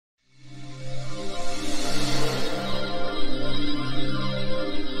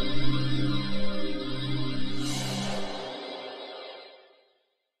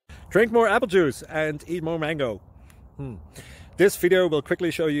Drink more apple juice and eat more mango. This video will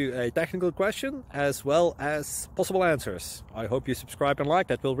quickly show you a technical question as well as possible answers. I hope you subscribe and like,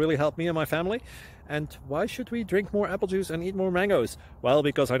 that will really help me and my family. And why should we drink more apple juice and eat more mangoes? Well,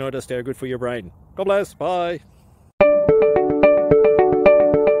 because I noticed they're good for your brain. God bless, bye!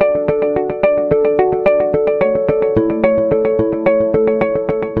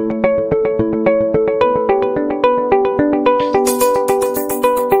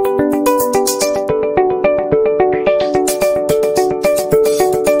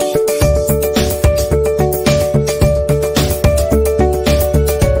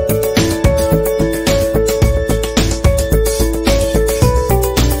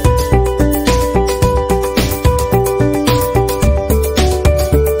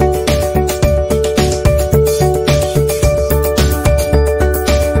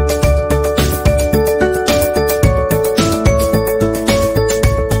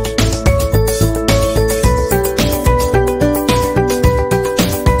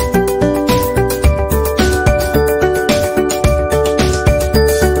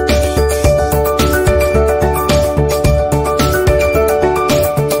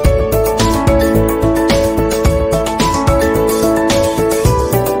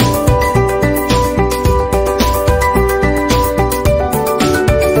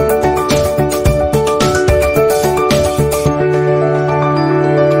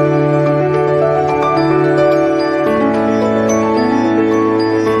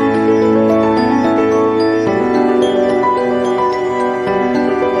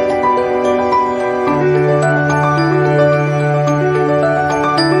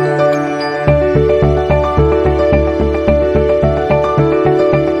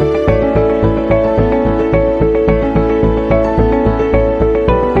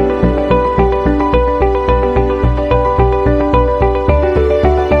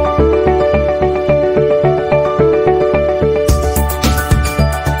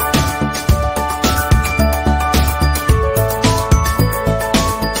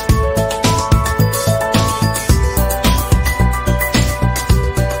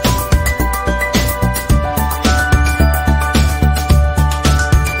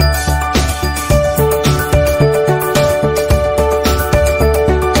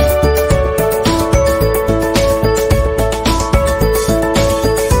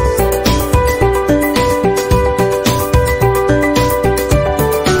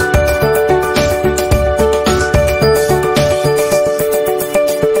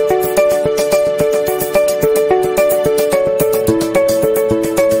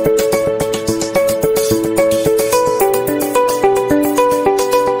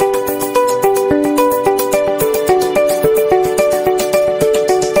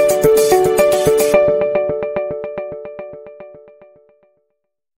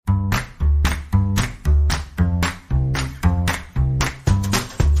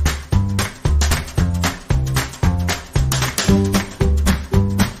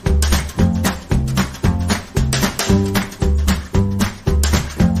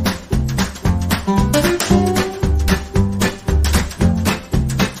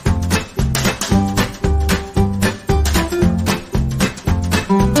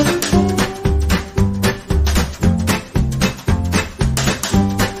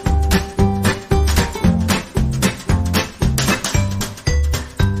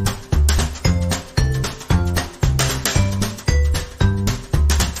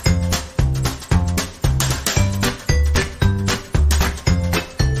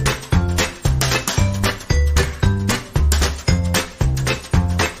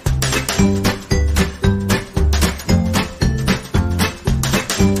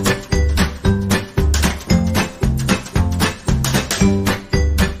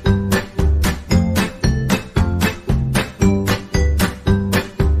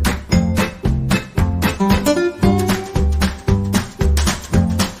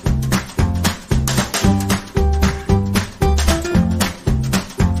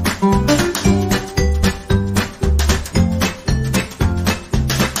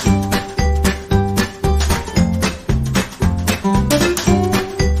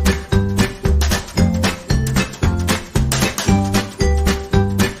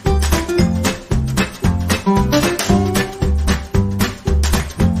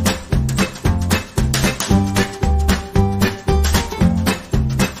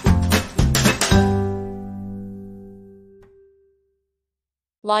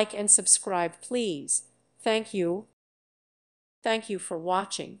 Like and subscribe, please. Thank you. Thank you for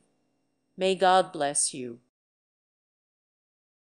watching. May God bless you.